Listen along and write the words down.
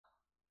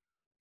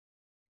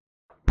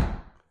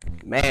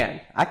Man,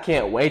 I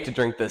can't wait to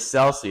drink this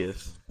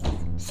Celsius.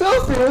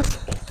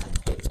 Celsius?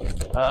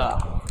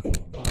 I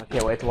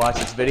can't wait to watch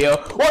this video.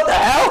 What the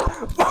hell?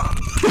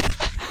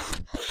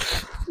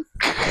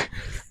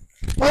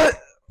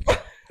 What?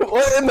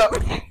 What in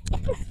the?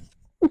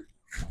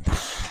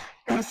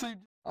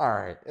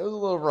 Alright, it was a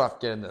little rough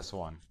getting this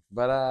one.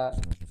 But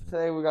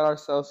today we got our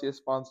Celsius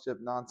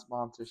sponsorship,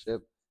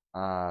 non-sponsorship.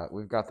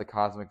 We've got the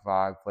Cosmic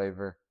Vibe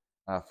flavor.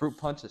 Fruit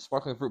Punch,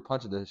 Sparkling Fruit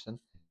Punch Edition.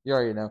 You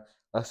already know.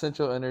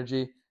 Essential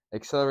energy,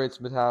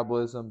 accelerates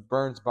metabolism,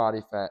 burns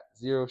body fat,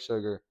 0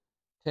 sugar,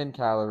 10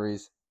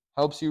 calories,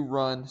 helps you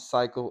run,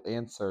 cycle,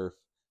 and surf.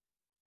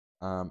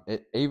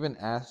 It even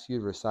asks you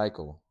to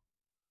recycle.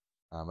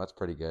 That's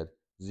pretty good.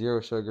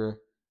 0 sugar,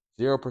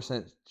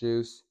 0%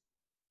 juice,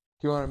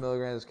 200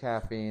 milligrams of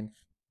caffeine.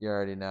 You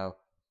already know.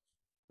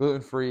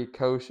 Gluten-free,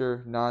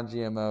 kosher,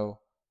 non-GMO,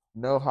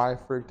 no high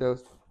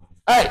fructose.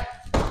 Hey!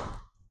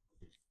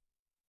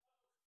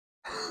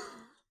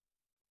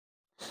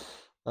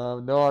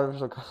 No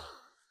artificial colors.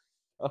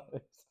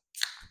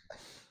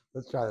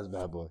 Let's try this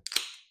bad boy.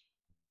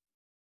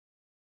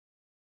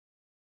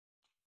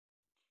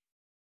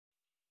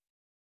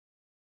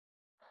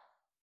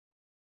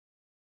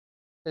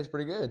 Tastes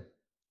pretty good.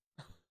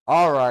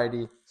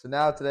 Alrighty. So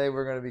now today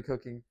we're going to be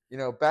cooking,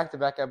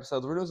 back-to-back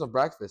episodes. We're doing some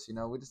breakfast,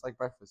 we just like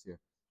breakfast here.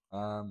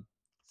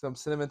 Some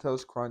Cinnamon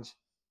Toast Crunch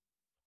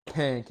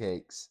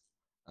pancakes.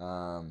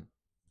 It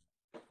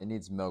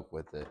needs milk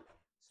with it,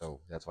 so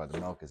that's why the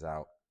milk is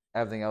out.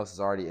 Everything else is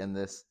already in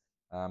this.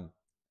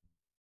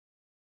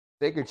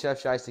 Figured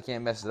Chef Shiesty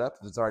can't mess it up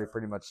if it's already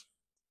pretty much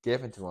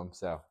given to him.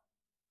 So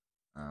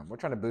we're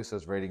trying to boost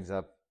those ratings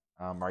up.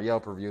 Our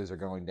Yelp reviews are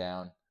going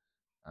down.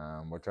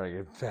 We're trying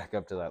to get back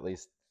up to at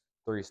least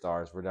 3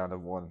 stars. We're down to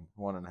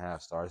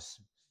 1.5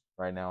 stars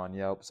right now on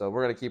Yelp. So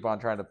we're gonna keep on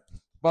trying to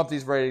bump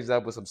these ratings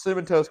up with some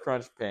Cinnamon Toast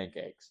Crunch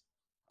pancakes.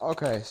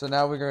 Okay, so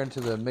now we go into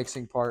the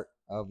mixing part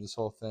of this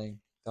whole thing.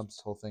 Dump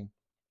this whole thing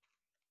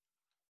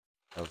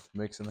of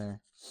mix in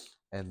there.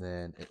 And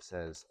then it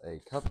says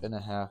 1.5 cups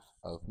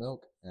of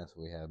milk. That's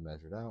what we have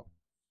measured out.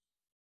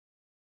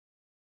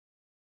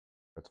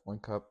 That's 1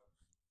 cup.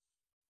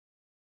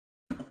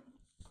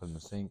 Put in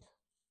the sink.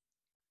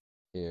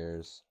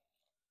 Here's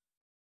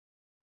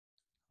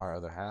our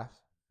other half.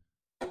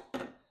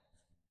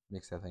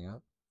 Mix that thing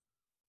up.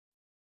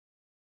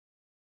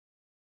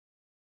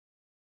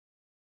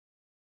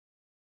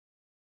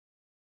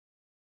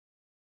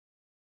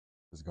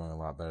 It's going a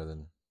lot better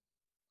than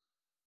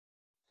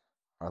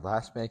our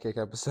last pancake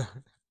episode.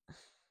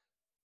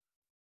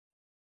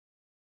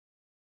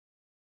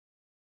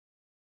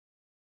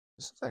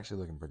 This is actually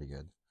looking pretty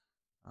good.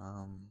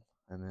 And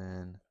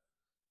then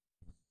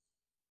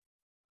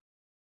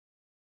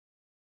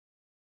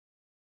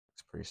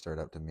it's pretty stirred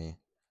up to me.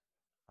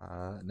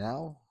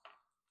 Now,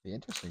 the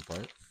interesting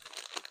part.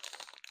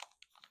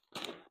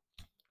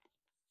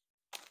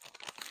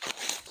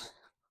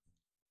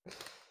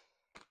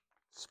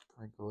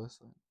 Sprinkle this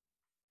in.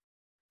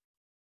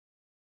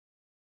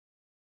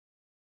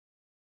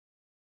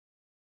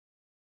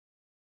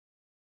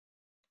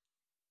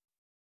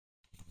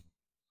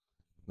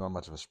 Not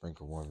much of a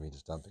sprinkle, more of me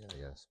just dumping it, I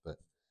guess. But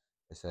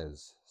it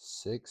says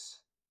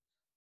 6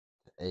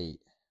 to 8.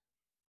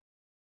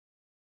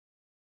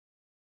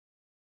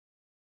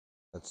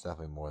 That's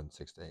definitely more than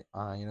 6 to 8.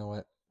 You know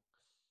what?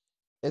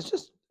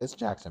 It's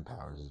Jackson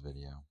Powers'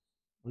 video.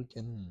 We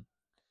can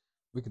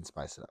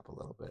spice it up a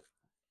little bit.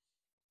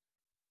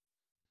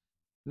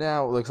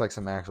 Now it looks like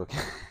some actual.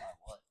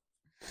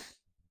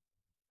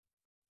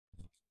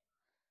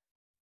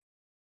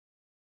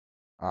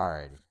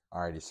 Alrighty.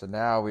 So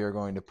now we are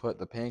going to put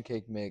the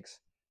pancake mix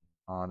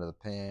onto the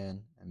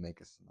pan and make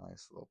us a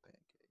nice little pancake.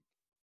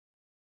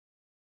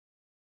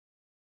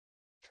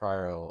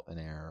 Trial and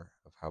error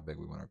of how big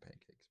we want our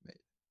pancakes made.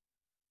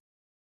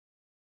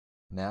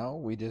 Now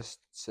we just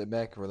sit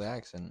back,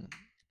 relax, and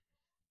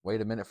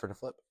wait a minute for the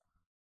flip.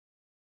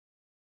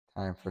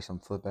 Time for some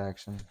flip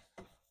action.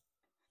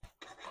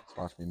 Let's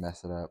watch me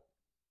mess it up.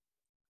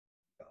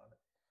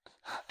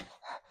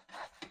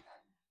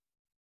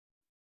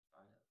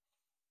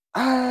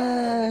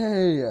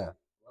 Hey!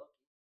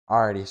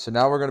 Alrighty, so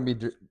now we're going to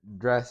be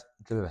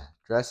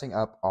dressing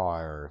up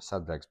our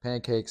subject's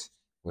pancakes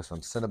with some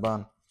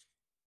Cinnabon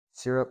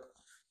syrup.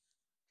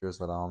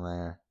 Drizzle it on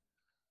there.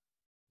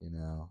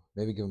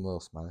 Maybe give them a little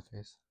smiley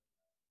face.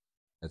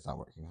 It's not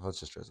working. Let's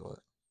just drizzle it.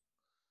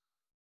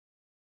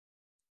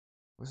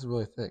 This is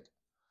really thick.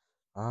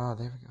 There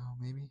we go,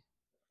 maybe.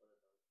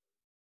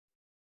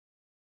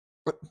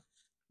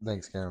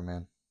 Thanks,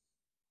 cameraman.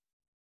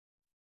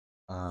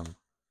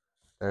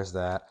 There's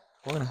that.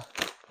 We're gonna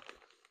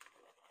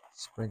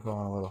sprinkle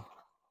on a little.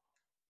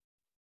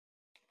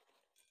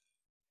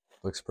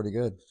 Looks pretty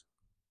good.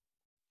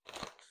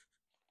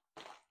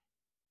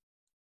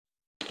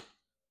 A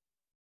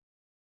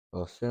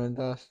little cinnamon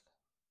dust.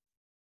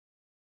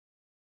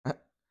 And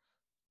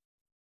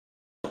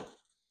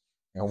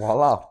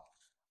voila.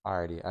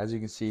 Alrighty, as you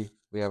can see,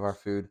 we have our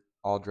food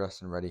all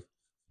dressed and ready.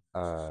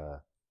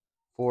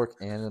 Fork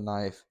and a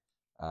knife.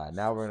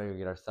 Now we're gonna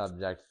get our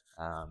subject.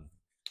 A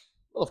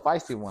little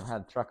feisty one.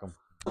 Had to truck him.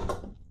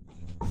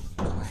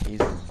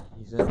 He's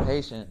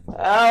impatient.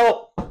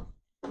 Ow!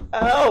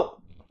 Ow!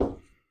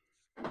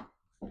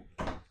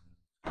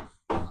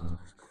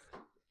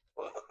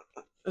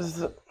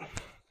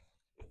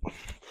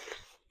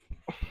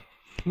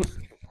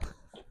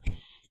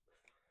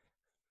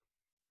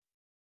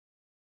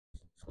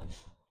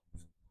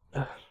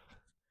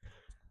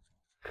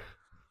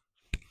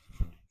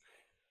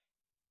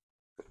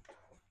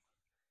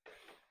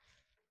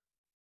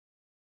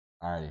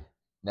 Alrighty.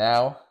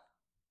 Now.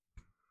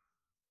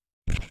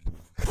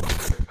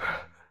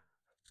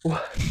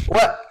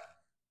 What?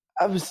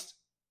 I was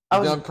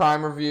done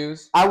prime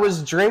reviews. I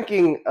was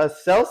drinking a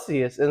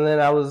Celsius, and then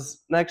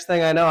next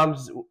thing I know,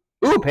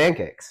 ooh,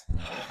 pancakes.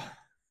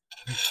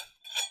 These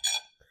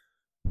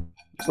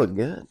look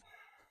good.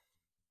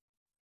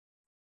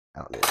 I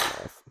don't need a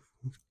knife.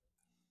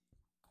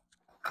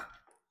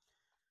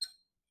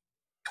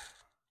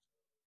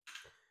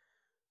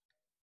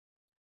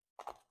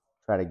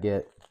 Try to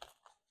get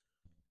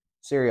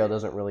cereal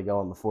doesn't really go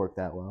on the fork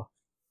that well.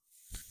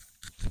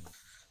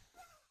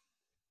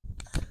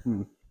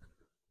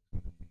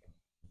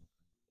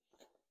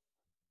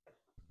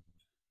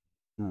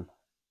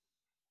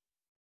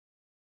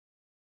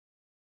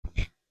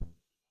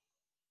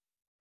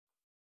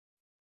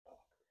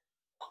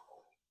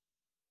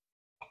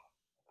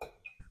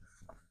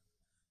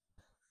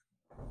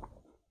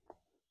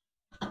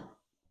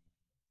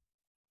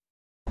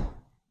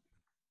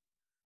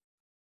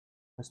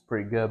 That's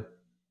pretty good.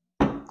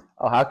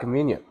 Oh, how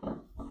convenient.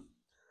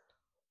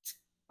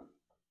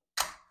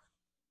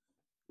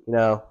 You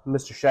know,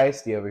 Mr.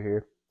 Shiesty over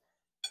here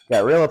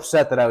got real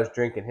upset that I was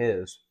drinking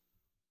his,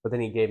 but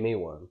then he gave me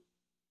one.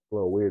 A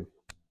little weird.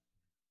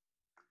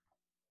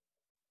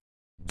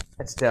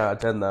 It's 10 out of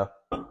 10, though.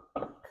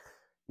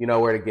 You know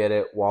where to get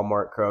it.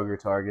 Walmart, Kroger,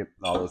 Target,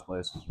 all those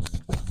places.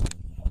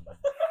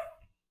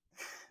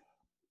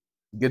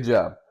 Good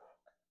job.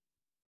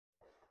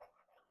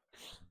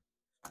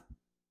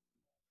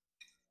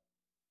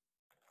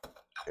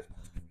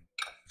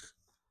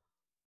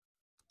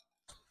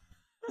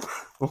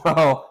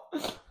 Well,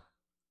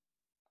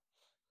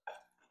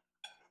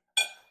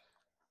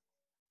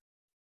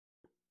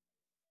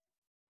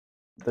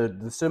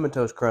 the Cinnamon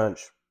Toast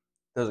Crunch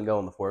doesn't go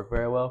on the fork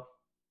very well.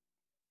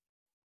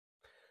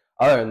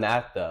 Other than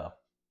that, though,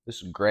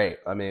 this is great.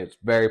 I mean, it's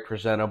very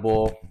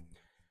presentable.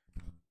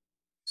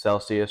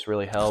 Celsius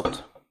really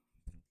helped.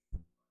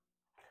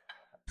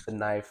 The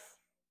knife,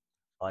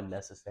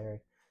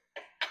 unnecessary.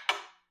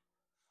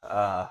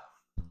 I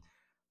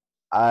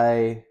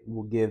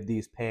will give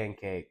these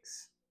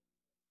pancakes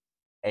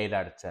 8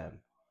 out of 10.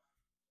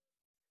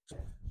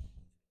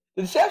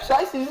 Did Chef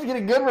Shiesty just get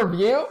a good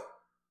review?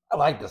 I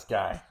like this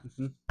guy.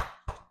 Mm-hmm.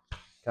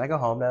 Can I go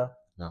home now?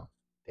 No.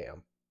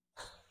 Damn.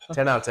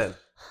 10 out of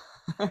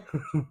 10.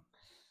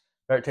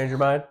 Right, change your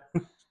mind? I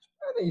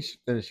think you should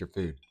finish your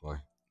food, boy.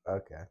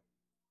 Okay.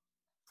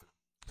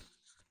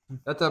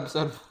 That's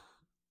episode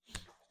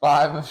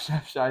 5 of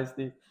Chef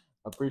Shiesty.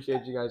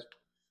 Appreciate you guys.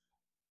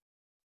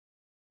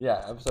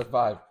 Yeah, episode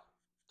 5.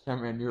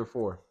 Cameraman, you're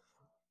 4.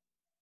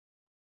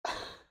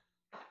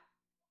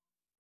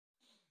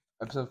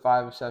 Episode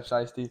 5 of Chef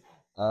Shiesty.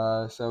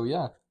 So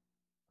yeah.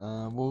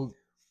 I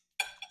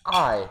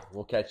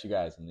will catch you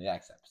guys in the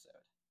next episode.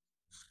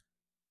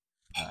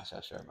 I'm not so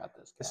sure about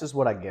this guy. This is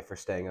what I get for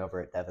staying over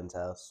at Devin's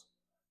house.